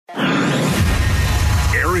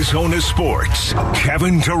Arizona sports,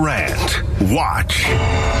 Kevin Durant. Watch.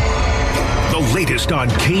 The latest on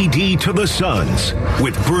KD to the Suns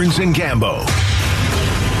with Burns and Gambo.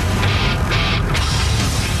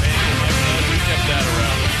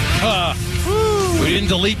 We didn't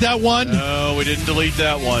delete that one? No, we didn't delete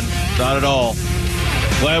that one. Not at all.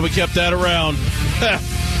 Glad we kept that around.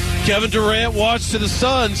 Kevin Durant watched to the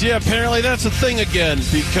Suns. Yeah, apparently that's a thing again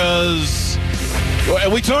because...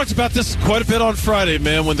 And we talked about this quite a bit on Friday,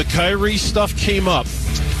 man, when the Kyrie stuff came up.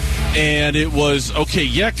 And it was, okay,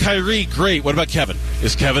 yeah, Kyrie, great. What about Kevin?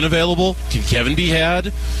 Is Kevin available? Can Kevin be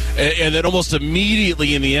had? And then almost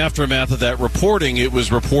immediately in the aftermath of that reporting, it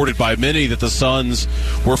was reported by many that the Suns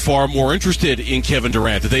were far more interested in Kevin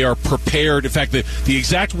Durant, that they are prepared. In fact, the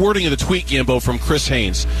exact wording of the tweet, Gambo, from Chris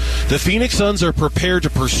Haynes, the Phoenix Suns are prepared to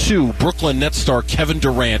pursue Brooklyn Nets star Kevin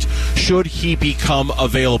Durant should he become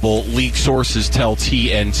available, league sources tell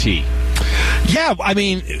TNT. Yeah, I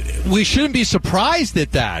mean, we shouldn't be surprised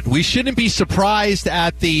at that. We shouldn't be surprised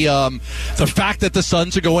at the fact that the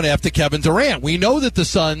Suns are going after Kevin Durant. We know that the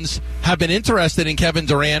Suns have been interested in Kevin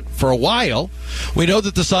Durant for a while. We know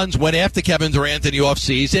that the Suns went after Kevin Durant in the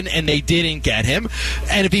offseason, and they didn't get him.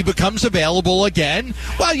 And if he becomes available again,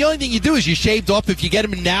 well, the only thing you do is you shaved off, if you get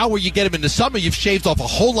him now or you get him in the summer, you've shaved off a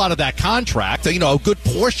whole lot of that contract. You know, a good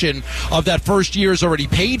portion of that first year is already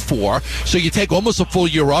paid for, so you take almost a full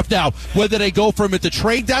year off. Now, whether they go for him at the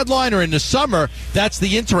trade deadline or in the summer, that's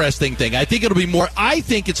the interesting thing. I think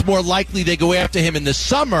it's more likely they go after him in the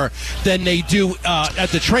summer than they do at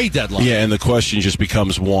the trade deadline. Yeah, and the question just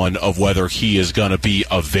becomes one of whether he is going to be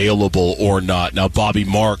available or not. Now, Bobby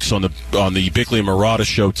Marks on the Bickley and Murata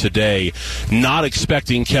show today, not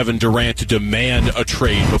expecting Kevin Durant to demand a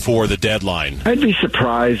trade before the deadline. I'd be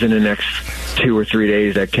surprised in the next 2 or 3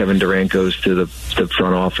 days that Kevin Durant goes to the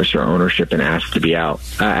front office or ownership and asks to be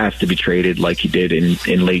asked to be traded like he did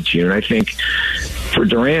in late June. I think for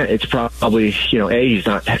Durant, it's probably, he's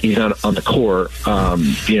not on the court,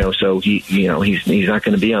 so he's not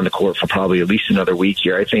going to be on the court for probably at least another week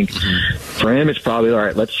here. I think for him, it's probably, all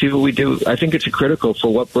right, let's see what we do. I think it's critical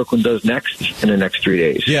for what Brooklyn does next in the next 3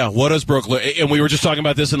 days. Yeah, what does Brooklyn, and we were just talking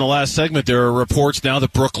about this in the last segment, there are reports now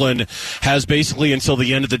that Brooklyn has basically until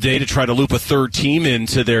the end of the day to try to loop a third team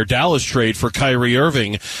into their Dallas trade for Kyrie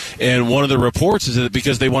Irving, and one of the reports is that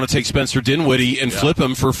because they want to take Spencer Dinwiddie and flip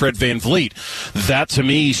him for Fred VanVleet. That, to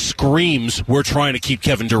me, screams we're trying to keep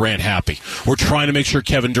Kevin Durant happy. We're trying to make sure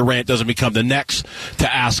Kevin Durant doesn't become the next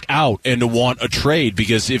to ask out and to want a trade,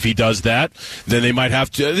 because if he does that, then they might have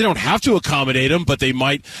to. They don't have to accommodate him, but they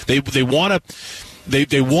might. They want to.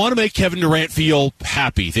 They want to make Kevin Durant feel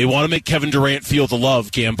happy. They want to make Kevin Durant feel the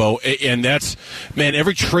love, Gambo. And that's, man,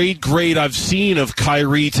 every trade grade I've seen of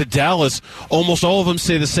Kyrie to Dallas, almost all of them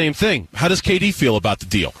say the same thing. How does KD feel about the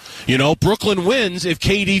deal? Brooklyn wins if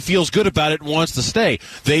KD feels good about it and wants to stay.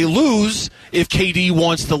 They lose if KD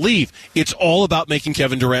wants to leave. It's all about making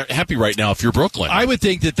Kevin Durant happy right now if you're Brooklyn. I would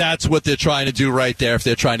think that that's what they're trying to do right there if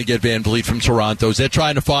they're trying to get VanVleet from Toronto. They're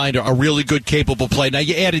trying to find a really good, capable player. Now,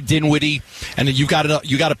 you added Dinwiddie, and then you got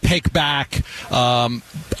to pick back, and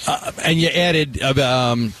you added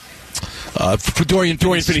for Dorian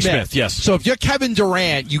Finney-Smith. Yes. So if you're Kevin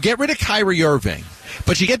Durant, you get rid of Kyrie Irving,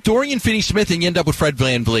 but you get Dorian Finney-Smith and you end up with Fred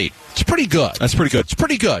VanVleet. It's pretty good. That's pretty good. It's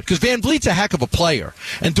pretty good because VanVleet's a heck of a player.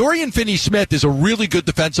 And Dorian Finney-Smith is a really good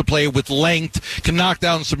defensive player with length, can knock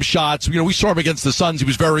down some shots. We saw him against the Suns. He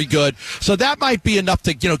was very good. So that might be enough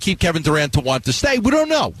to keep Kevin Durant to want to stay. We don't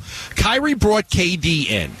know. Kyrie brought KD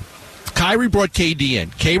in.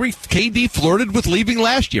 KD flirted with leaving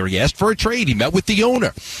last year. He asked for a trade. He met with the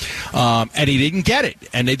owner, and he didn't get it.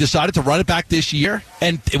 And they decided to run it back this year.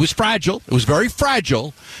 And it was fragile. It was very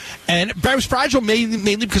fragile. And it was fragile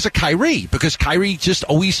mainly because of Kyrie, because Kyrie just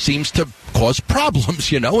always seems to cause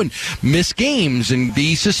problems, and miss games and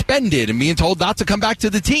be suspended and being told not to come back to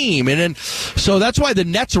the team. And then, so that's why the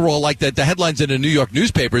Nets are all like that. The headlines in the New York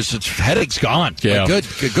newspapers, it's headache's gone. Yeah.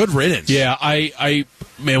 Like good riddance. Yeah,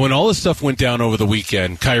 man, when all this stuff went down over the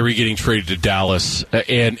weekend, Kyrie getting traded to Dallas,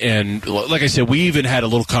 and like I said, we even had a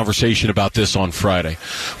little conversation about this on Friday.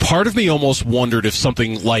 Part of me almost wondered if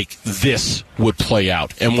something like this would play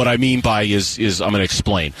out. And what I mean by is I'm going to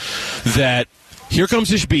explain. That here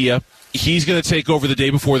comes Ishbia. He's going to take over the day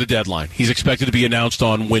before the deadline. He's expected to be announced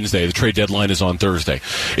on Wednesday. The trade deadline is on Thursday.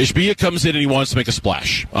 Ishbia comes in and he wants to make a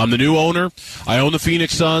splash. I'm the new owner. I own the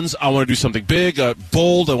Phoenix Suns. I want to do something big,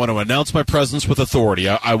 bold. I want to announce my presence with authority.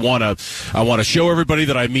 I want to show everybody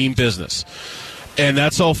that I mean business. And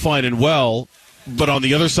that's all fine and well. But on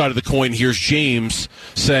the other side of the coin, here's James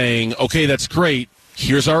saying, okay, that's great.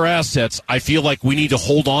 here's our assets. I feel like we need to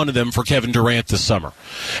hold on to them for Kevin Durant this summer.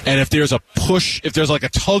 And if there's a push, if there's like a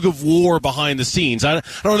tug of war behind the scenes, I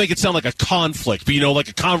don't make it sound like a conflict, but, like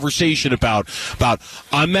a conversation about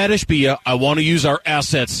I'm Matt Ishbia, I want to use our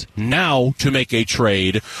assets now to make a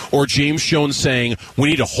trade, or James Jones saying we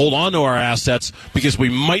need to hold on to our assets because we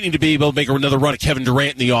might need to be able to make another run at Kevin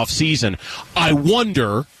Durant in the offseason. I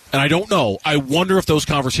wonder, and I don't know, I wonder if those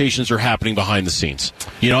conversations are happening behind the scenes.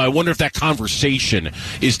 I wonder if that conversation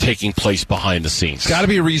is taking place behind the scenes. It's got to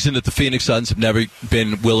be a reason that the Phoenix Suns have never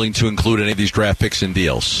been willing to include any of these draft picks in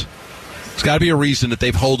deals. It's got to be a reason that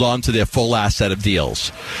they've held on to their full asset of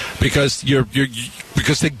deals, because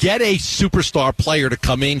because to get a superstar player to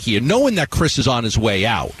come in here, knowing that Chris is on his way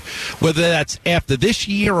out, whether that's after this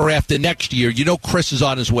year or after next year, Chris is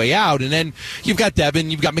on his way out, and then you've got Devin,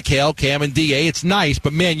 you've got Mikal, Cam, and DA. It's nice,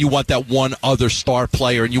 but man, you want that one other star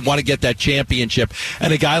player, and you want to get that championship,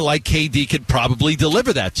 and a guy like KD could probably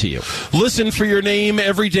deliver that to you. Listen for your name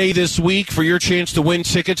every day this week for your chance to win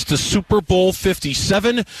tickets to Super Bowl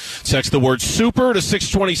 57. Text the word Super to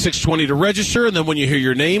 620-620 to register, and then when you hear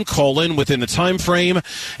your name, call in within the time frame,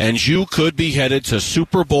 and you could be headed to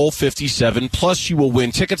Super Bowl 57. Plus, you will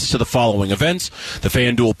win tickets to the following events: the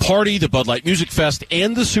FanDuel Party, the Bud Light Music Fest,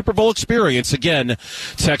 and the Super Bowl Experience. Again,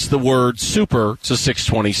 text the word Super to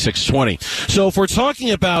 620-620. So if we're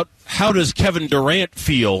talking about how does Kevin Durant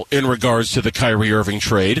feel in regards to the Kyrie Irving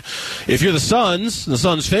trade, if you're the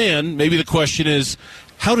Suns fan, maybe the question is,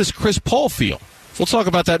 how does Chris Paul feel? We'll talk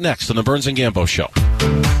about that next on the Burns and Gambo Show.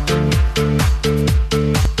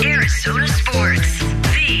 Arizona Sports,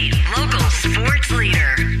 the local sports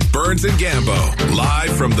leader. Burns and Gambo,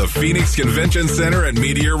 live from the Phoenix Convention Center at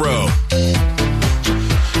Meteor Row.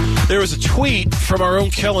 There was a tweet from our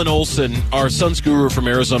own Kellen Olson, our Suns guru from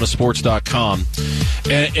ArizonaSports.com,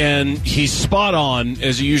 and he's spot on,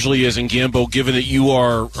 as he usually is in Gambo, given that you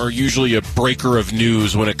are usually a breaker of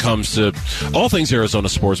news when it comes to all things Arizona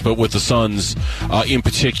sports, but with the Suns in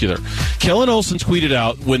particular. Kellen Olson tweeted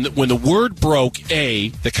out, when the word broke, A,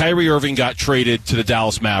 that Kyrie Irving got traded to the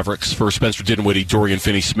Dallas Mavericks for Spencer Dinwiddie, Dorian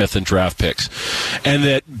Finney-Smith, and draft picks, and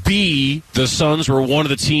that, B, the Suns were one of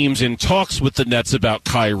the teams in talks with the Nets about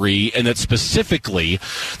Kyrie, and that specifically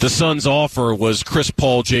the Suns' offer was Chris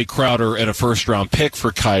Paul, Jay Crowder, and a first-round pick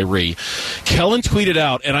for Kyrie. Kellen tweeted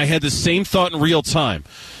out, and I had the same thought in real time,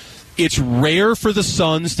 it's rare for the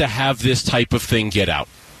Suns to have this type of thing get out.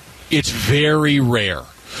 It's very rare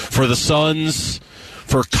for the Suns,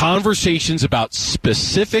 for conversations about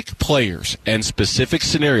specific players and specific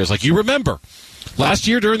scenarios. Like, you remember, last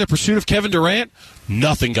year during the pursuit of Kevin Durant,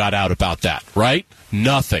 nothing got out about that, right?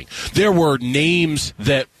 Nothing. There were names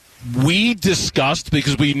that we discussed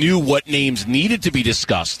because we knew what names needed to be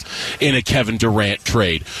discussed in a Kevin Durant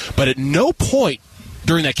trade. But at no point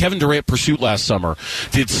during that Kevin Durant pursuit last summer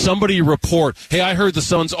did somebody report, hey, I heard the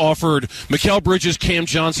Suns offered Mikal Bridges, Cam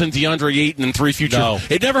Johnson, DeAndre Ayton, and 3 future. No.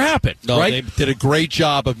 It never happened, right? They did a great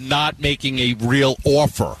job of not making a real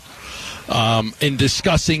offer. In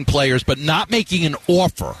discussing players, but not making an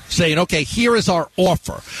offer, saying, okay, here is our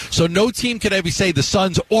offer. So no team could ever say the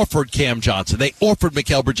Suns offered Cam Johnson. They offered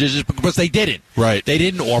Mikal Bridges because they didn't. Right. They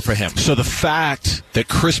didn't offer him. So the fact that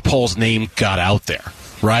Chris Paul's name got out there,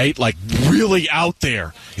 right, like really out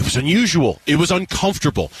there, it was unusual. It was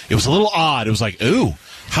uncomfortable. It was a little odd. It was like, ooh,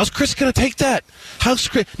 how's Chris going to take that? How's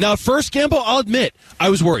Chris? Now, at first, Gambo, I'll admit, I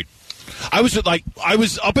was worried. I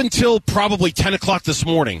was up until probably 10 o'clock this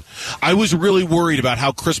morning, I was really worried about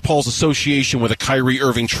how Chris Paul's association with a Kyrie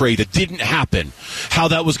Irving trade that didn't happen, how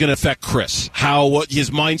that was going to affect Chris, how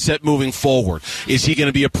his mindset moving forward. Is he going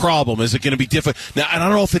to be a problem? Is it going to be different? Now, I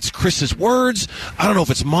don't know if it's Chris's words. I don't know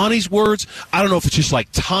if it's Monty's words. I don't know if it's just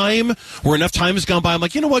like time, where enough time has gone by. I'm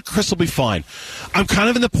like, you know what? Chris will be fine. I'm kind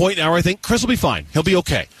of in the point now where I think Chris will be fine. He'll be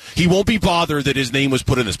okay. He won't be bothered that his name was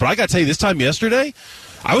put in this. But I got to tell you, this time yesterday,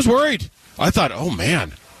 I was worried. I thought, oh,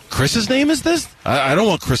 man, Chris's name is this? I don't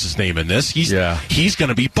want Chris's name in this. He's going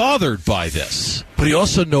to be bothered by this. But he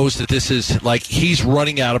also knows that this is, like, he's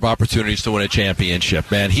running out of opportunities to win a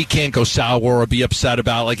championship, man. He can't go sour or be upset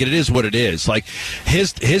about it. Like, it is what it is. Like,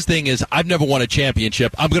 his thing is, I've never won a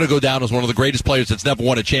championship. I'm going to go down as one of the greatest players that's never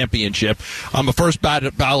won a championship. I'm a first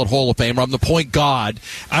ballot Hall of Famer. I'm the point guard.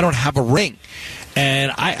 I don't have a ring.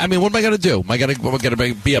 And I mean, what am I going to do? Am I going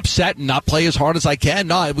to be upset and not play as hard as I can?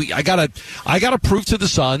 No, I got to prove to the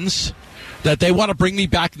Suns that they want to bring me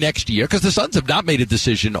back next year, because the Suns have not made a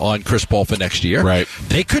decision on Chris Paul for next year. Right.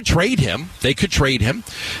 They could trade him. They could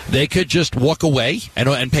just walk away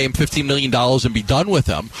and pay him $15 million and be done with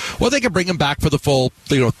him. Or they could bring him back for the full,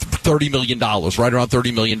 $30 million, right around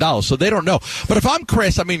 $30 million. So they don't know. But if I'm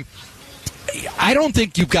Chris, I mean, I don't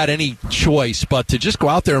think you've got any choice but to just go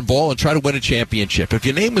out there and ball and try to win a championship. If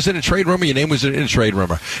your name was in a trade rumor, your name was in a trade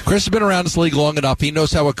rumor. Chris has been around this league long enough. He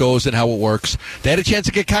knows how it goes and how it works. They had a chance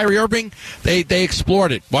to get Kyrie Irving. They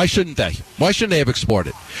explored it. Why shouldn't they? Why shouldn't they have explored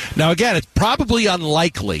it? Now, again, it's probably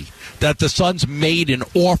unlikely that the Suns made an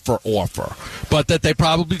offer, but that they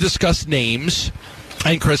probably discussed names,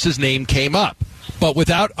 and Chris's name came up. But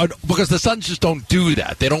because the Suns just don't do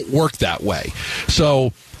that. They don't work that way.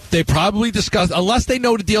 So they probably discussed, unless they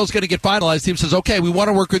know the deal is going to get finalized, the team says, okay, we want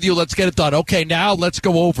to work with you, let's get it done. Okay, now let's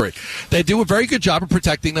go over it. They do a very good job of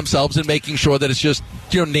protecting themselves and making sure that it's just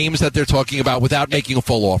names that they're talking about without making a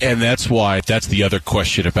full offer. And that's the other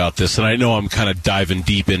question about this. And I know I'm kind of diving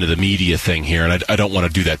deep into the media thing here, and I don't want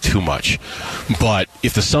to do that too much. But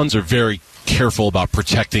if the Suns are very careful about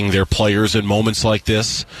protecting their players in moments like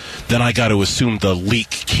this, then I got to assume the leak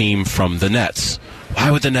came from the Nets.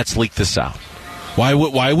 Why would the Nets leak this out? Why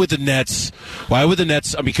would the Nets?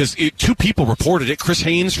 I mean, because two people reported it. Chris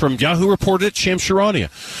Haynes from Yahoo reported it. Shams Charania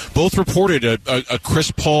both reported a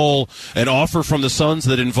Chris Paul, an offer from the Suns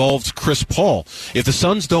that involved Chris Paul. If the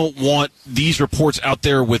Suns don't want these reports out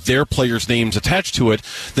there with their players' names attached to it,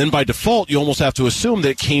 then by default you almost have to assume that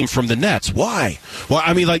it came from the Nets. Why? Well,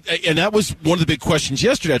 I mean, and that was one of the big questions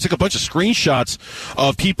yesterday. I took a bunch of screenshots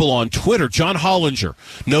of people on Twitter. John Hollinger,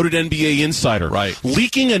 noted NBA insider, right,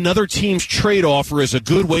 leaking another team's trade offer is a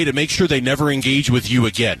good way to make sure they never engage with you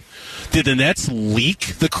again. Did the Nets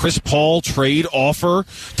leak the Chris Paul trade offer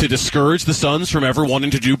to discourage the Suns from ever wanting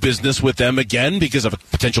to do business with them again because of a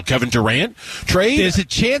potential Kevin Durant trade? There's a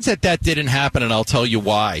chance that didn't happen, and I'll tell you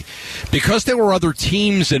why. Because there were other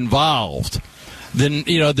teams involved, then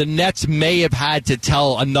the Nets may have had to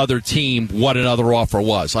tell another team what another offer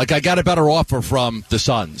was. Like, I got a better offer from the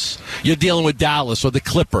Suns. You're dealing with Dallas or the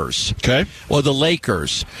Clippers, okay, or the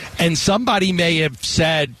Lakers, and somebody may have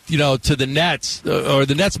said, to the Nets, or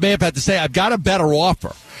the Nets may have had to say, "I've got a better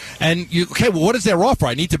offer." And well, what is their offer?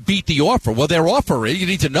 I need to beat the offer. Well, their offer is, you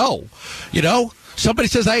need to know, Somebody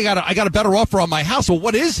says, I got a better offer on my house. Well,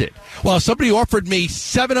 what is it? Well, somebody offered me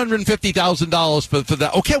 $750,000 for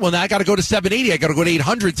that. Okay, well, now I got to go to $780,000. I got to go to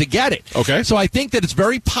 $800,000 to get it. Okay. So I think that it's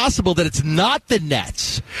very possible that it's not the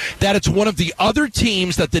Nets, that it's one of the other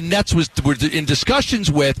teams that the Nets were in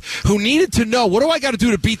discussions with who needed to know, what do I got to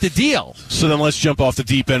do to beat the deal? So then let's jump off the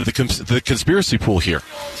deep end of the conspiracy pool here.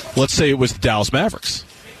 Let's say it was the Dallas Mavericks.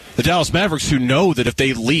 The Dallas Mavericks, who know that if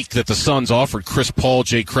they leak that the Suns offered Chris Paul,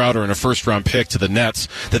 Jay Crowder, and a first-round pick to the Nets,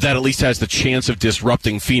 that at least has the chance of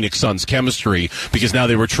disrupting Phoenix Suns chemistry, because now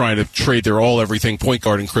they were trying to trade their all-everything point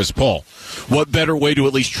guard in Chris Paul. What better way to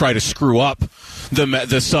at least try to screw up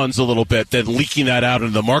the Suns a little bit than leaking that out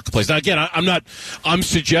into the marketplace? Now, again, I'm not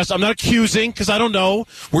accusing, because I don't know.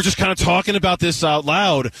 We're just kind of talking about this out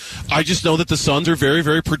loud. I just know that the Suns are very,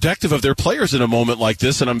 very protective of their players in a moment like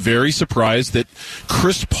this, and I'm very surprised that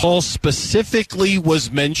Chris Paul specifically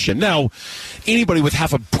was mentioned. Now, anybody with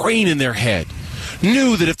half a brain in their head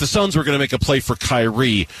knew that if the Suns were going to make a play for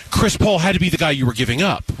Kyrie, Chris Paul had to be the guy you were giving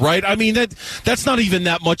up, right? I mean, that's not even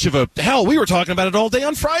that much of a... Hell, we were talking about it all day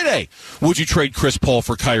on Friday. Would you trade Chris Paul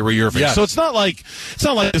for Kyrie Irving? Yes. So it's not like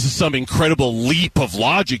this is some incredible leap of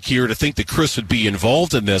logic here to think that Chris would be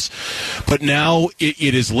involved in this. But now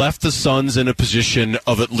it has left the Suns in a position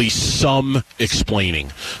of at least some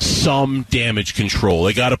explaining, some damage control.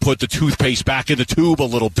 They got to put the toothpaste back in the tube a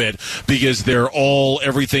little bit, because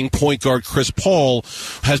everything point guard Chris Paul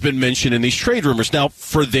has been mentioned in these trade rumors. Now,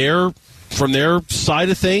 from their side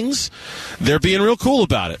of things, they're being real cool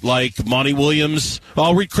about it. Like Monty Williams,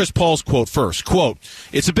 I'll read Chris Paul's quote first. Quote,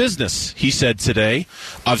 "It's a business," he said today.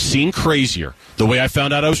 "I've seen crazier. The way I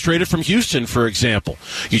found out I was traded from Houston, for example.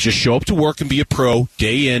 You just show up to work and be a pro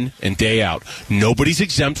day in and day out. Nobody's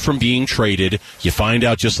exempt from being traded. You find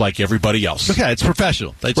out just like everybody else." Okay, it's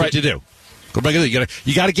professional. That's right. What you do.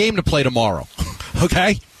 You got a game to play tomorrow.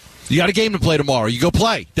 Okay? You got a game to play tomorrow. You go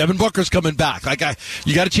play. Devin Booker's coming back.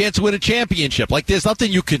 You got a chance to win a championship. There's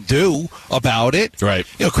nothing you can do about it. Right.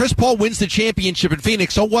 Chris Paul wins the championship in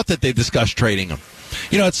Phoenix. So what that they discussed trading him?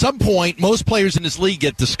 At some point, most players in this league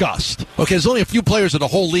get discussed. Okay, there's only a few players in the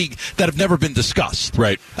whole league that have never been discussed.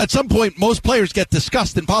 Right. At some point, most players get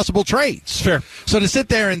discussed in possible trades. Fair. So to sit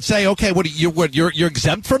there and say, okay, you're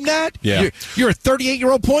exempt from that? Yeah. You're a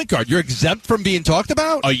 38-year-old point guard. You're exempt from being talked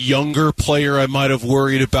about? A younger player, I might have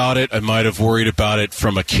worried about it. I might have worried about it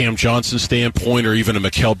from a Cam Johnson standpoint or even a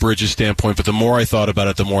Mikal Bridges standpoint. But the more I thought about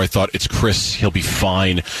it, the more I thought, it's Chris. He'll be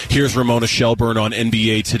fine. Here's Ramona Shelburne on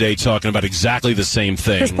NBA Today talking about exactly the same same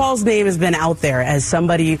thing. Chris Paul's name has been out there as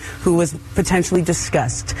somebody who was potentially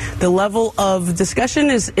discussed. The level of discussion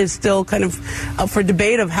is still kind of up for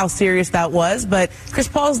debate of how serious that was, but Chris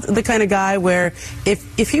Paul's the kind of guy where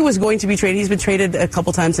if he was going to be traded, he's been traded a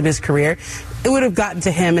couple times in his career, it would have gotten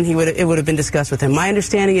to him and it would have been discussed with him. My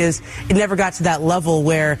understanding is it never got to that level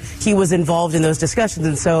where he was involved in those discussions,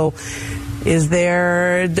 and so is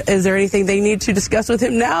there anything they need to discuss with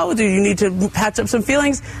him now? Do you need to patch up some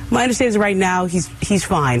feelings? My understanding is right now he's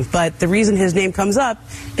fine, but the reason his name comes up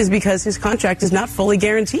is because his contract is not fully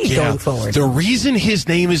guaranteed going forward. The reason his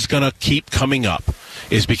name is going to keep coming up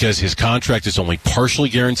is because his contract is only partially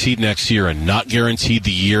guaranteed next year and not guaranteed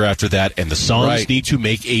the year after that, and the Suns need to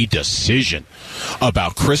make a decision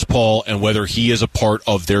about Chris Paul and whether he is a part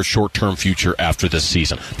of their short-term future after this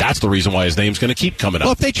season. That's the reason why his name's going to keep coming up.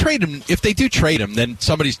 Well, if they do trade him, then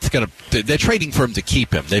somebody's going to. They're trading for him to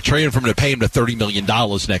keep him. They're trading for him to pay him to $30 million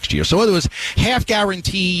next year. So whether it was half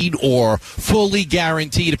guaranteed or fully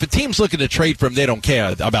guaranteed, if a team's looking to trade for him, they don't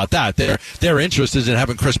care about that. Their interest is in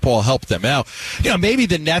having Chris Paul help them. Now, maybe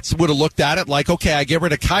the Nets would have looked at it like, okay, I get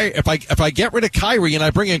rid of Kyrie. If I get rid of Kyrie and I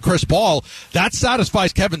bring in Chris Paul, that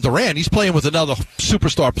satisfies Kevin Durant. He's playing with another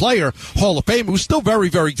superstar player, Hall of Fame, who's still very,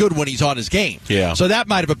 very good when he's on his game. Yeah. So that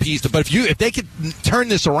might have appeased him. But if they could turn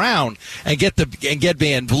this around and get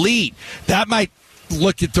Van Vliet, that might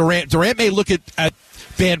look at Durant. Durant may look at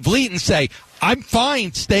Van Vliet and say, I'm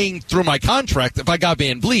fine staying through my contract if I got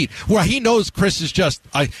Van Vliet, where he knows Chris is just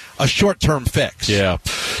a short-term fix. Yeah.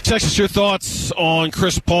 Text us your thoughts on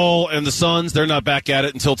Chris Paul and the Suns. They're not back at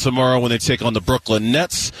it until tomorrow when they take on the Brooklyn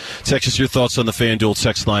Nets. Text us your thoughts on the FanDuel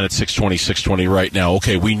text line at 620 right now.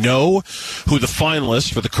 Okay, we know who the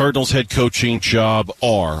finalists for the Cardinals head coaching job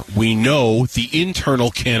are. We know the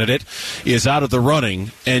internal candidate is out of the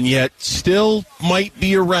running and yet still might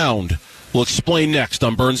be around. We'll explain next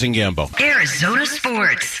on Burns and Gambo. Arizona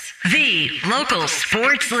Sports, the local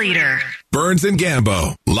sports leader. Burns and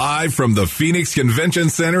Gambo, live from the Phoenix Convention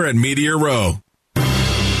Center at Meteor Row.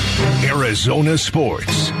 Arizona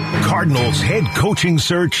Sports. Cardinals head coaching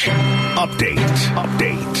search update.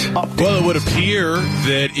 Well, it would appear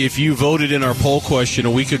that if you voted in our poll question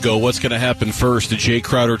a week ago, what's going to happen first, the Jay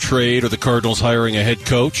Crowder trade or the Cardinals hiring a head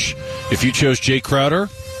coach? If you chose Jay Crowder,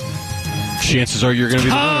 chances are you're going to be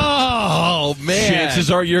the winner. Oh, man. Chances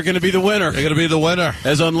are you're going to be the winner. You're going to be the winner.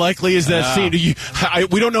 As unlikely as that seemed.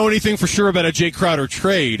 We don't know anything for sure about a Jay Crowder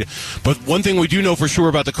trade, but one thing we do know for sure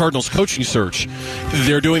about the Cardinals coaching search,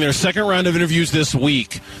 they're doing their second round of interviews this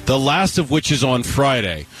week, the last of which is on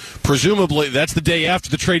Friday. Presumably, that's the day after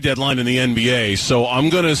the trade deadline in the NBA, so I'm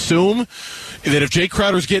going to assume that if Jay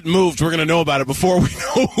Crowder's getting moved, we're going to know about it before we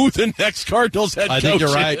know who the next Cardinals head coach is.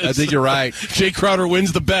 I think you're right. Jay Crowder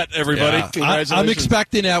wins the bet, everybody. Yeah. Congratulations. I'm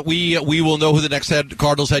expecting that we will know who the next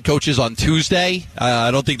Cardinals head coach is on Tuesday.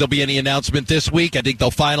 I don't think there'll be any announcement this week. I think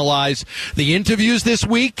they'll finalize the interviews this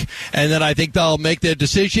week, and then I think they'll make their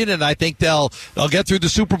decision, and I think they'll get through the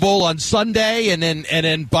Super Bowl on Sunday, and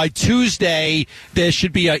then by Tuesday there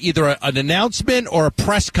should be either an announcement or a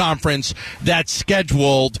press conference that's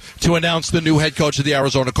scheduled to announce the new head coach of the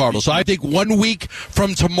Arizona Cardinals. So I think 1 week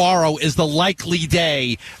from tomorrow is the likely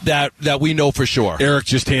day that we know for sure. Eric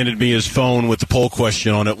just handed me his phone with the poll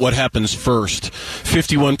question on it. What happens first?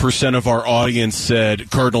 51% of our audience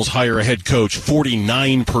said Cardinals hire a head coach.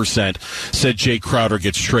 49% said Jay Crowder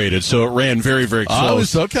gets traded. So it ran very, very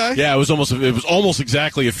close. Oh, okay. Yeah, it was almost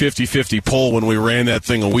exactly a 50-50 poll when we ran that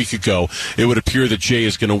thing a week ago. It would appear that Jay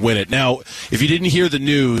is going to win it. Now, if you didn't hear the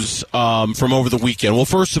news from over the weekend, well,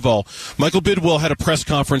 first of all, Michael Bidwell had a press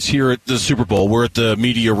conference here at the Super Bowl. We're at the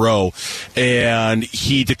Media Row, and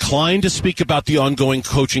he declined to speak about the ongoing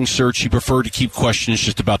coaching search. He preferred to keep questions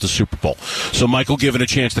just about the Super Bowl. So Michael, given a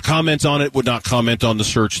chance to comment on it, would not comment on the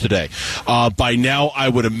search today. By now, I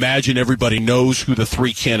would imagine everybody knows who the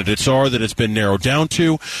three candidates are that it's been narrowed down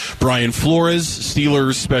to. Brian Flores,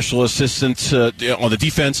 Steelers special assistant on the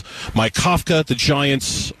defense. Mike Kafka, the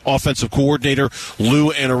Giants offensive coordinator.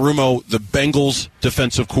 Lou Anarumo, the Bengals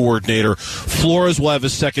defensive coordinator. Flores will have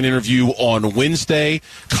his second interview on Wednesday.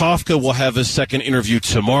 Kafka will have his second interview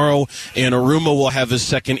tomorrow. And Anarumo will have his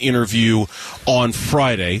second interview on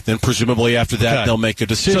Friday. Then presumably after that, they'll make a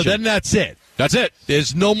decision. So then that's it. That's it.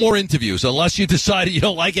 There's no more interviews unless you decide you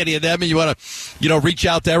don't like any of them and you want to, reach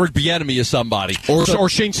out to Eric Bieniemy or somebody. Or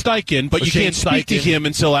Shane Steichen, but you can't speak to him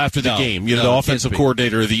until after the game. The offensive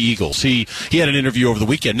coordinator of the Eagles. He had an interview over the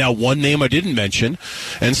weekend. Now, one name I didn't mention,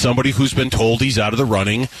 and somebody who's been told he's out of the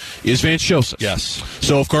running, is Vance Joseph. Yes.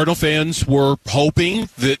 So if Cardinal fans were hoping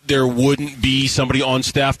that there wouldn't be somebody on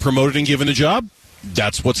staff promoted and given a job,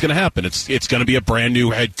 that's what's going to happen. It's going to be a brand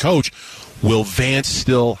new head coach. will Vance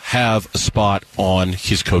still have a spot on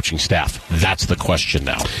his coaching staff? That's the question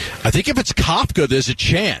now. I think if it's Kafka, there's a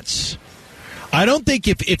chance. I don't think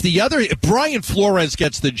if Brian Flores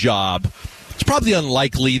gets the job, it's probably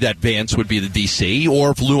unlikely that Vance would be the DC,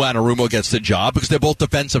 or if Lou Anarumo gets the job, because they're both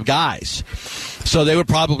defensive guys. So they would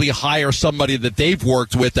probably hire somebody that they've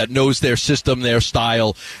worked with that knows their system, their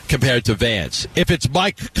style, compared to Vance. If it's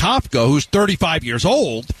Mike Kafka, who's 35 years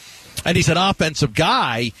old, and he's an offensive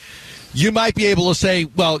guy, you might be able to say,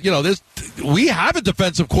 well, we have a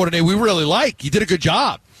defensive coordinator we really like. He did a good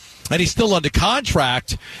job. And he's still under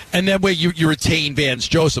contract, and then where you retain Vance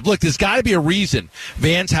Joseph. Look, there's got to be a reason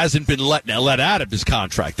Vance hasn't been let out of his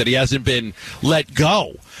contract, that he hasn't been let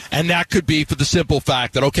go. And that could be for the simple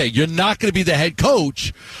fact that, okay, you're not going to be the head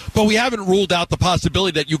coach, but we haven't ruled out the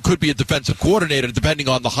possibility that you could be a defensive coordinator depending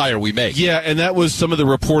on the hire we make. Yeah, and that was some of the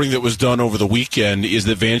reporting that was done over the weekend, is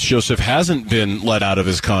that Vance Joseph hasn't been let out of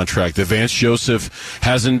his contract, that Vance Joseph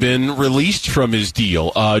hasn't been released from his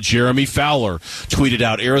deal. Jeremy Fowler tweeted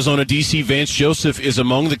out, Arizona DC Vance Joseph is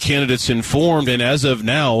among the candidates informed, and as of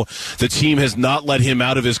now, the team has not let him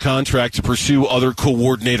out of his contract to pursue other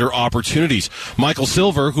coordinator opportunities. Michael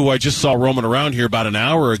Silver, who I just saw roaming around here about an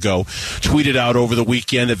hour ago, tweeted out over the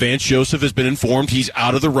weekend that Vance Joseph has been informed he's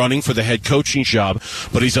out of the running for the head coaching job,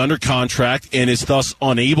 but he's under contract and is thus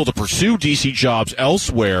unable to pursue DC jobs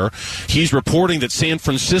elsewhere. He's reporting that San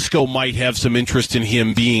Francisco might have some interest in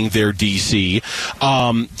him being their DC.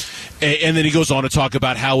 And then he goes on to talk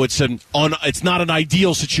about how it's not an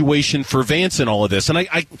ideal situation for Vance in all of this. And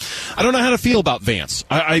I don't know how to feel about Vance.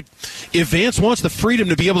 If Vance wants the freedom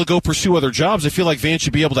to be able to go pursue other jobs, I feel like Vance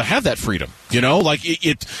should be able to have that freedom.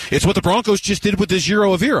 It's what the Broncos just did with this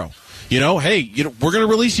Giro Aviro. We're going to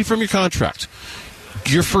release you from your contract.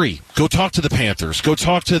 You're free. Go talk to the Panthers. Go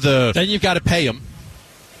talk to the... Then you've got to pay him.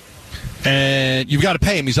 And you've got to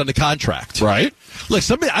pay him. He's under contract. Right. Look,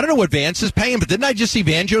 I don't know what Vance is paying, but didn't I just see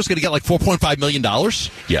Banjo's going to get like $4.5 million?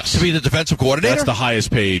 Yes. To be the defensive coordinator? That's the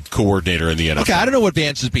highest paid coordinator in the NFL. Okay, I don't know what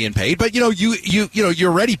Vance is being paid, but you're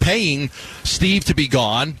already paying Steve to be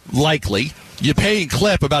gone, likely. You're paying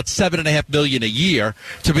Cliff about $7.5 million a year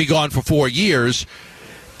to be gone for 4 years.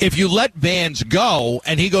 If you let Vance go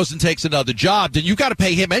and he goes and takes another job, then you got to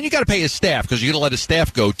pay him and you got to pay his staff, because you're going to let his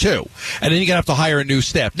staff go too. And then you're going to have to hire a new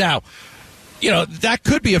staff. Now, that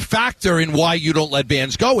could be a factor in why you don't let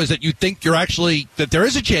Vance go, is that you think that there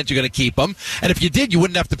is a chance you're going to keep him. And if you did, you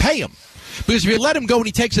wouldn't have to pay him. Because if you let him go and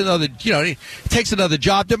he takes another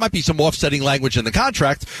job, there might be some offsetting language in the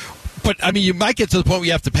contract. But, you might get to the point where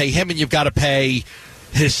you have to pay him and you've got to pay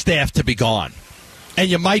his staff to be gone.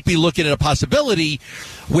 And you might be looking at a possibility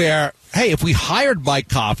where, hey, if we hired Mike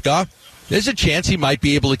Kafka, there's a chance he might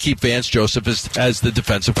be able to keep Vance Joseph as the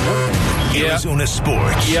defensive coordinator. Arizona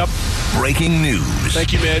Sports. Yep. Breaking news.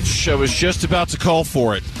 Thank you, Mitch. I was just about to call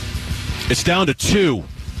for it. It's down to 2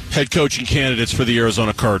 head coaching candidates for the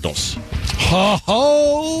Arizona Cardinals.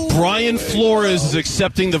 Ho-ho! Brian Flores is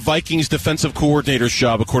accepting the Vikings defensive coordinator's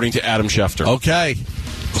job, according to Adam Schefter. Okay.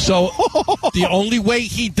 So the only way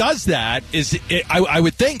he does that is, I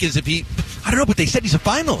would think, is if he... I don't know, but they said he's a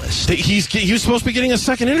finalist. He was supposed to be getting a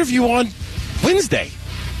second interview on Wednesday.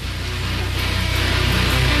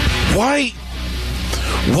 Why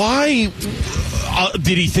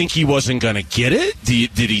did he think he wasn't going to get it?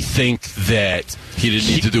 Did he think that he didn't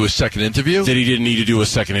need to do a second interview? That he didn't need to do a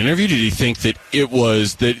second interview? Did he think that it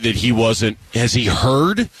was that he wasn't? Has he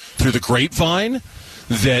heard through the grapevine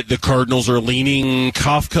that the Cardinals are leaning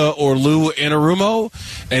Kafka or Lou Anarumo,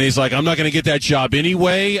 and he's like, I'm not going to get that job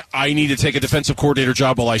anyway. I need to take a defensive coordinator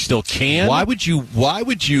job while I still can. Why would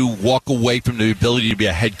you walk away from the ability to be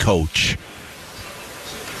a head coach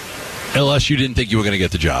unless you didn't think you were going to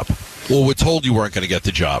get the job, or were told you weren't going to get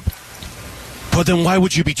the job? But then why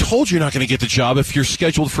would you be told you're not going to get the job if you're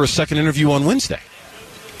scheduled for a second interview on Wednesday?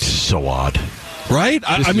 So odd, right?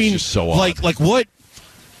 I mean, so odd. Like what?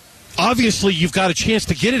 Obviously, you've got a chance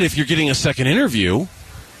to get it if you're getting a second interview.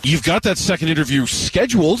 You've got that second interview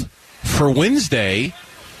scheduled for Wednesday.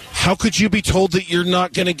 How could you be told that you're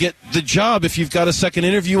not going to get the job if you've got a second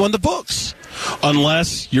interview on the books?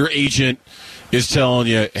 Unless your agent is telling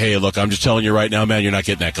you, hey, look, I'm just telling you right now, man, you're not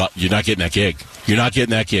getting that gig. You're not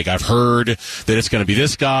getting that gig. I've heard that it's going to be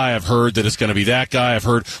this guy. I've heard that it's going to be that guy. I've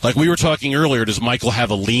heard, like we were talking earlier, does Michael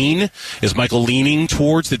have a lean? Is Michael leaning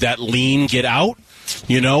towards, did that lean get out?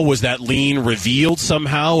 Was that lean revealed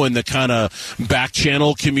somehow in the kind of back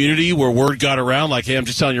channel community where word got around like, hey, I'm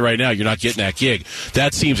just telling you right now, you're not getting that gig?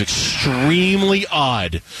 That seems extremely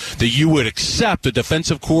odd that you would accept a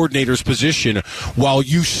defensive coordinator's position while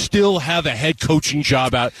you still have a head coaching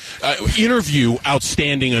job interview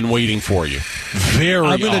outstanding and waiting for you. Very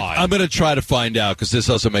odd. I'm going to try to find out because this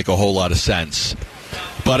doesn't make a whole lot of sense.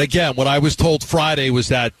 But again, what I was told Friday was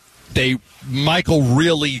that Michael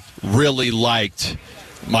really, really liked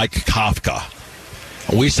Mike Kafka.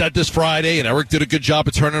 We said this Friday, and Eric did a good job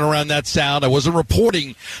of turning around that sound. I wasn't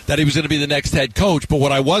reporting that he was going to be the next head coach, but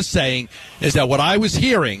what I was saying is that what I was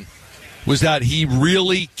hearing was that he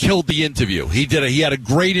really killed the interview. He had a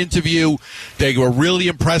great interview. They were really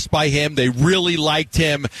impressed by him. They really liked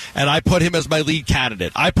him, and I put him as my lead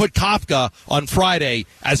candidate. I put Kafka on Friday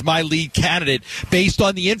as my lead candidate based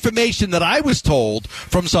on the information that I was told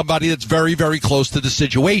from somebody that's very, very close to the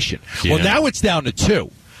situation. Yeah. Well, now it's down to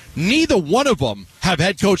two. Neither one of them have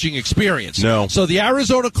head coaching experience. No. So the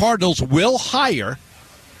Arizona Cardinals will hire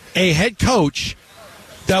a head coach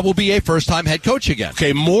that will be a first-time head coach again.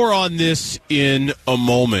 Okay, more on this in a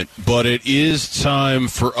moment, but it is time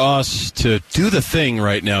for us to do the thing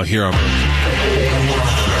right now here on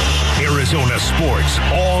Arizona Sports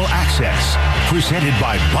All Access, presented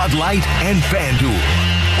by Bud Light and FanDuel.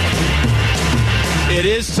 It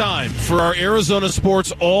is time for our Arizona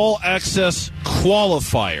Sports All Access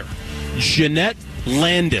qualifier. Jeanette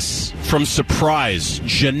Landis from Surprise.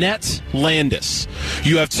 Jeanette Landis.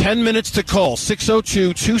 You have 10 minutes to call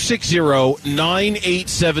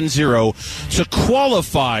 602-260-9870 to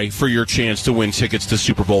qualify for your chance to win tickets to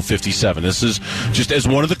Super Bowl 57. This is just as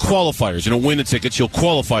one of the qualifiers. You don't win the tickets, you'll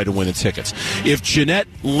qualify to win the tickets. If Jeanette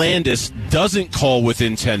Landis doesn't call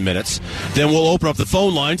within 10 minutes, then we'll open up the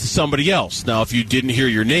phone line to somebody else. Now, if you didn't hear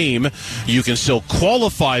your name, you can still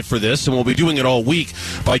qualify for this, and we'll be doing it all week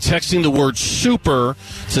by texting the word Super to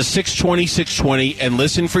 620-620 and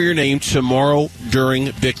listen for your name tomorrow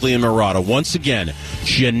during Bickley and Murata. Once again,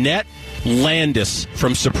 Jeanette Landis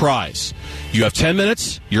from Surprise. You have 10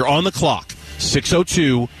 minutes. You're on the clock.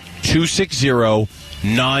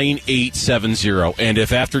 602-260-9870. And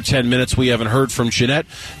if after 10 minutes we haven't heard from Jeanette,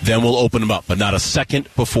 then we'll open them up. But not a second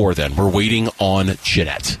before then. We're waiting on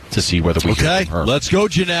Jeanette to see whether we hear from her. Let's go,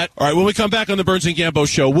 Jeanette. All right, when we come back on the Burns and Gambo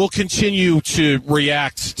Show, we'll continue to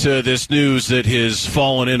react to this news that has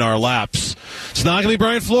fallen in our laps. It's not going to be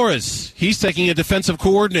Brian Flores. He's taking a defensive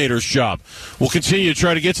coordinator's job. We'll continue to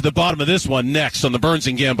try to get to the bottom of this one next on the Burns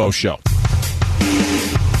and Gambo Show.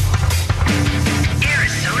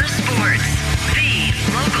 Arizona Sports, the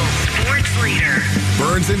local sports leader.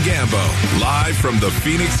 Burns and Gambo, live from the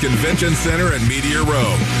Phoenix Convention Center and Media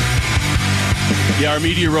Row. Yeah, our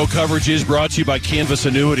Media Row coverage is brought to you by Canvas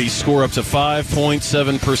Annuities. Score up to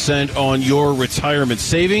 5.7% on your retirement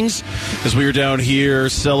savings. As we are down here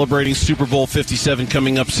celebrating Super Bowl 57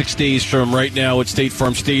 coming up 6 days from right now at State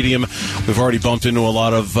Farm Stadium. We've already bumped into a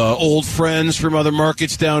lot of old friends from other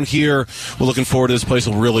markets down here. We're looking forward to this place.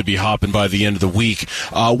 Will really be hopping by the end of the week.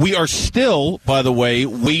 We are still, by the way,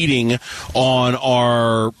 waiting on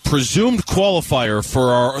our presumed qualifier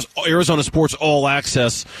for our Arizona Sports All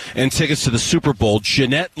Access and tickets to the Super Bowl,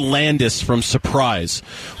 Jeanette Landis from Surprise.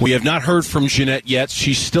 We have not heard from Jeanette yet.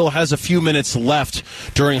 She still has a few minutes left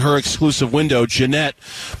during her exclusive window. Jeanette,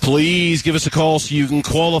 please give us a call so you can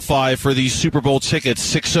qualify for these Super Bowl tickets,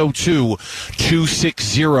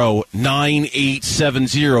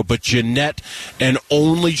 602-260-9870. But Jeanette and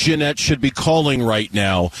only Jeanette should be calling right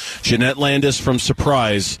now. Jeanette Landis from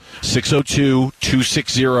Surprise,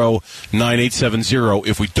 602-260-9870.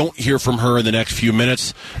 If we don't hear from her in the next few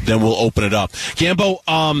minutes, then we'll open it up. Gambo,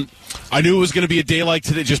 I knew it was going to be a day like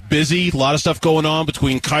today, just busy. A lot of stuff going on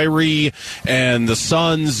between Kyrie and the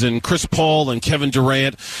Suns and Chris Paul and Kevin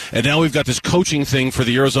Durant. And now we've got this coaching thing for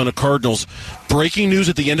the Arizona Cardinals. Breaking news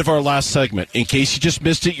at the end of our last segment. In case you just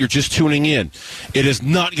missed it, you're just tuning in. It is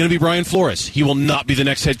not going to be Brian Flores. He will not be the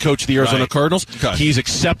next head coach of the Arizona Cardinals. Okay. He's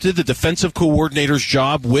accepted the defensive coordinator's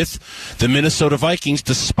job with the Minnesota Vikings,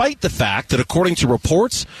 despite the fact that, according to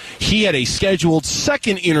reports, he had a scheduled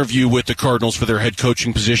second interview with the Cardinals for their head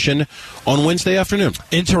coaching position on Wednesday afternoon.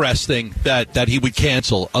 Interesting that he would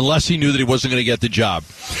cancel unless he knew that he wasn't going to get the job.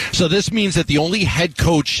 So this means that the only head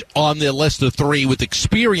coach on the list of three with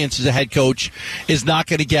experience as a head coach is not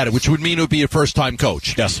going to get it, which would mean it would be a first-time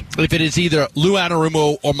coach. Yes. If it is either Lou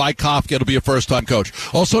Anarumo or Mike Kafka, it'll be a first-time coach.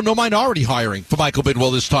 Also, no minority hiring for Michael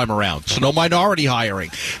Bidwell this time around. So no minority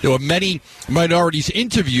hiring. There were many minorities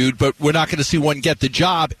interviewed, but we're not going to see one get the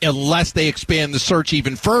job unless they expand the search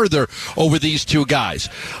even further over these two guys.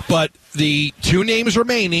 But the two names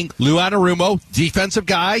remaining, Lou Anarumo, defensive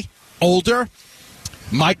guy, older,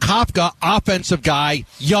 Mike Kafka, offensive guy,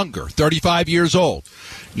 younger, 35 years old.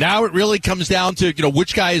 Now it really comes down to,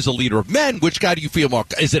 which guy is a leader of men? Which guy do you feel more?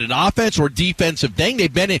 Is it an offense or defensive thing?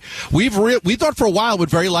 We thought for a while it would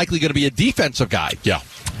very likely going to be a defensive guy. Yeah.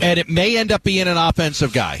 And it may end up being an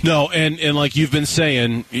offensive guy. No, and like you've been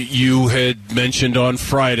saying, you had mentioned on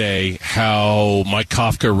Friday how Mike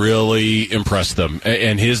Kafka really impressed them.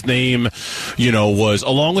 And his name, was,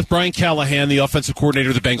 along with Brian Callahan, the offensive coordinator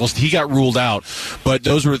of the Bengals, he got ruled out. But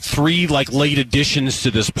those were three, late additions to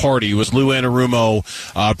this party. It was Lou Anarumo,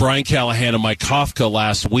 Brian Callahan, and Mike Kafka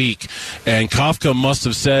last week. And Kafka must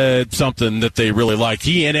have said something that they really liked.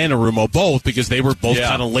 He and Anarumo both, because they were both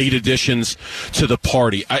kind of late additions to the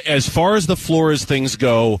party. As far as the Flores things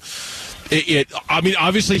go,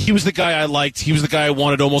 obviously he was the guy I liked. He was the guy I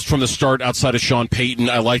wanted almost from the start outside of Sean Payton.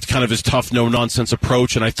 I liked kind of his tough, no-nonsense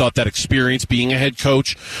approach, and I thought that experience being a head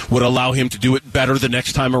coach would allow him to do it better the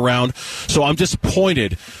next time around. So I'm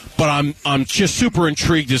disappointed, but I'm just super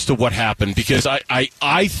intrigued as to what happened, because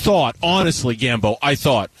I thought, honestly, Gambo,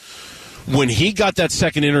 when he got that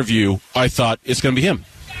second interview, I thought it's going to be him.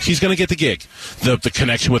 He's going to get the gig. The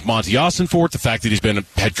connection with Monty Ossenfort, the fact that he's been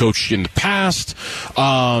a head coach in the past,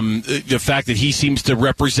 the fact that he seems to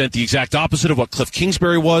represent the exact opposite of what Cliff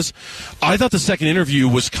Kingsbury was. I thought the second interview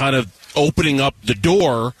was kind of opening up the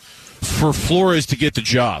door for Flores to get the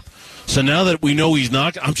job. So now that we know he's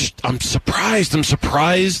not, I'm surprised. I'm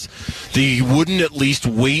surprised that he wouldn't at least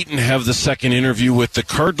wait and have the second interview with the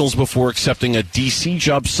Cardinals before accepting a DC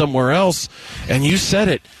job somewhere else. And you said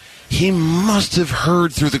it. He must have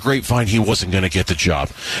heard through the grapevine he wasn't going to get the job.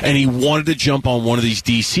 And he wanted to jump on one of these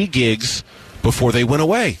DC gigs before they went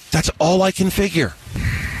away. That's all I can figure.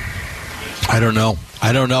 I don't know.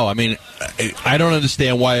 I mean, I don't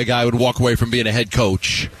understand why a guy would walk away from being a head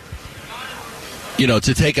coach,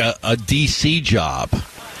 to take a DC job.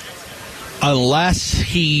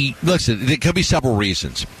 Unless listen, there could be several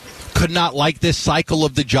reasons. Could not like this cycle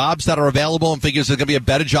of the jobs that are available and figures there's going to be a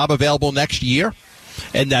better job available next year,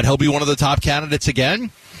 and that he'll be one of the top candidates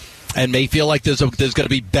again, and may feel like there's going to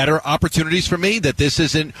be better opportunities for me, that this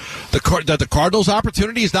isn't that the Cardinals'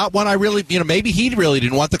 opportunity is not one I really, maybe he really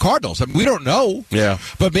didn't want the Cardinals. I mean, we don't know. Yeah.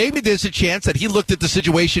 But maybe there's a chance that he looked at the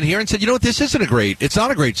situation here and said, what, it's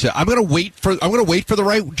not a great set. I'm going to wait for the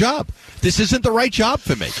right job. This isn't the right job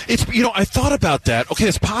for me. It's, I thought about that. Okay,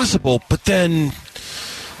 it's possible, but then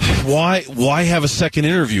why have a second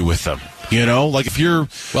interview with them? If you're...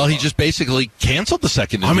 Well, he just basically canceled the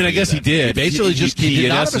second interview. I mean, I guess he did. He basically he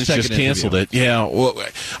in essence just canceled it. Yeah. Well,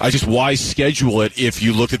 why schedule it if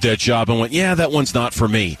you looked at that job and went, yeah, that one's not for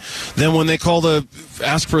me? Then when they call to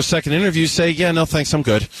ask for a second interview, say, yeah, no, thanks, I'm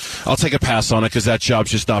good. I'll take a pass on it because that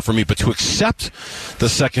job's just not for me. But to accept the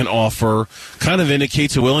second offer kind of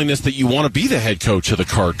indicates a willingness that you want to be the head coach of the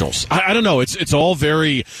Cardinals. I don't know. It's all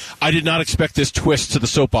very... I did not expect this twist to the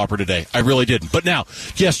soap opera today. I really didn't. But now,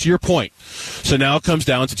 yes, to your point. So now it comes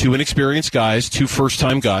down to two inexperienced guys, two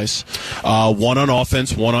first-time guys, one on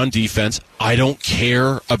offense, one on defense. I don't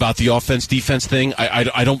care about the offense-defense thing.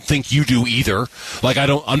 I don't think you do either.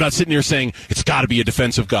 I'm not sitting here saying it's got to be a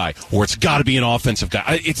defensive guy or it's got to be an offensive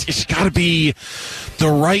guy. It's got to be the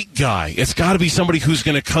right guy. It's got to be somebody who's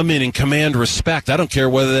going to come in and command respect. I don't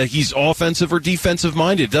care whether he's offensive or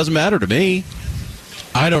defensive-minded. It doesn't matter to me.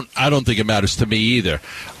 I don't think it matters to me either.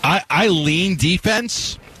 I lean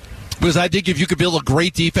defense. Because I think if you could build a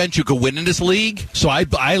great defense, you could win in this league. So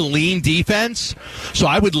I lean defense. So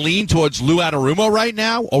I would lean towards Lou Anarumo right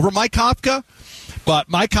now over Mike Kafka. But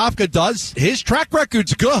Mike Kafka his track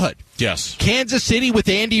record's good. Yes. Kansas City with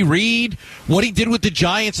Andy Reid, what he did with the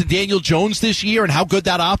Giants and Daniel Jones this year and how good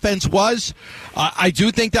that offense was. I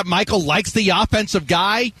do think that Michael likes the offensive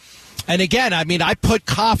guy. And again, I mean, I put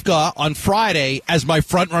Kafka on Friday as my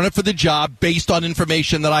front runner for the job based on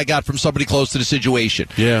information that I got from somebody close to the situation.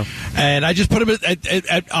 Yeah. And I just put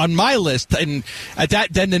him on my list. And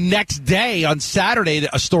then the next day, on Saturday,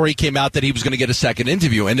 a story came out that he was going to get a second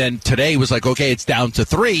interview. And then today was like, okay, it's down to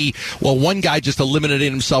 3. Well, one guy just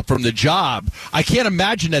eliminated himself from the job. I can't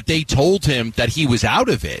imagine that they told him that he was out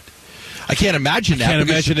of it. I can't imagine that. Can't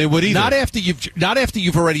imagine they would either. Not after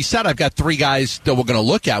you've already said, I've got 3 guys that we're going to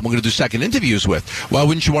look at. We're going to do second interviews with. Why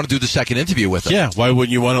wouldn't you want to do the second interview with them? Yeah. Why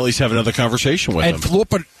wouldn't you want to at least have another conversation with them?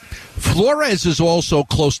 But Flores is also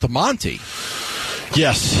close to Monty.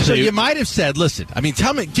 Yes. So you might have said, listen, I mean,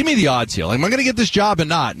 give me the odds here. Like, am I going to get this job or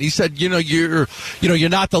not? And he said, you're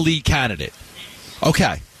not the lead candidate.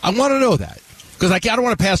 Okay. I want to know that. Because I don't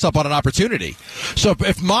want to pass up on an opportunity. So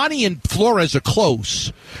if Monty and Flores are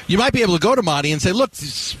close, you might be able to go to Monty and say, "Look,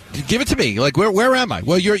 give it to me. Like, where am I?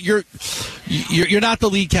 Well, you're not the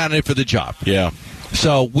lead candidate for the job." Yeah.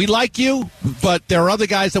 So we like you, but there are other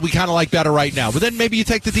guys that we kind of like better right now. But then maybe you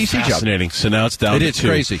take the DC job. Fascinating. So now it's down to 2. It's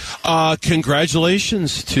crazy.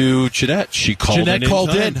 Congratulations to Jeanette. She called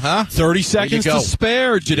in, huh? 30 seconds to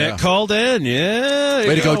spare. Jeanette called in. Yeah.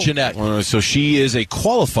 Way to go, Jeanette. So she is a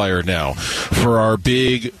qualifier now for our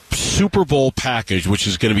big Super Bowl package, which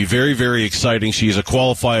is going to be very, very exciting. She is a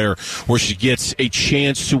qualifier where she gets a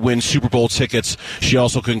chance to win Super Bowl tickets. She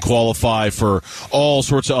also can qualify for all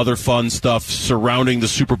sorts of other fun stuff surrounding the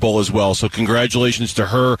Super Bowl as well. So congratulations to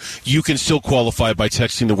her. You can still qualify by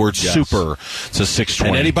texting the word super to 620.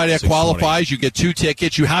 And anybody that qualifies, you get 2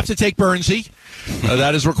 tickets. You have to take Bernsey.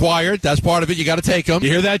 That is required. That's part of it. You got to take them. You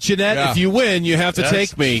hear that, Jeanette? Yeah. If you win, you have to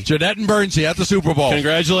take me. Jeanette and Bernsey at the Super Bowl.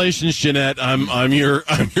 Congratulations, Jeanette. I'm your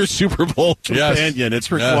Super Bowl companion. Yes.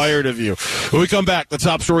 It's required of you. When we come back, the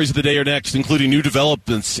top stories of the day are next, including new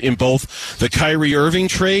developments in both the Kyrie Irving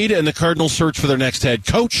trade and the Cardinals' search for their next head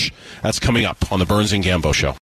coach. That's coming up on the Burns and Gambo Show.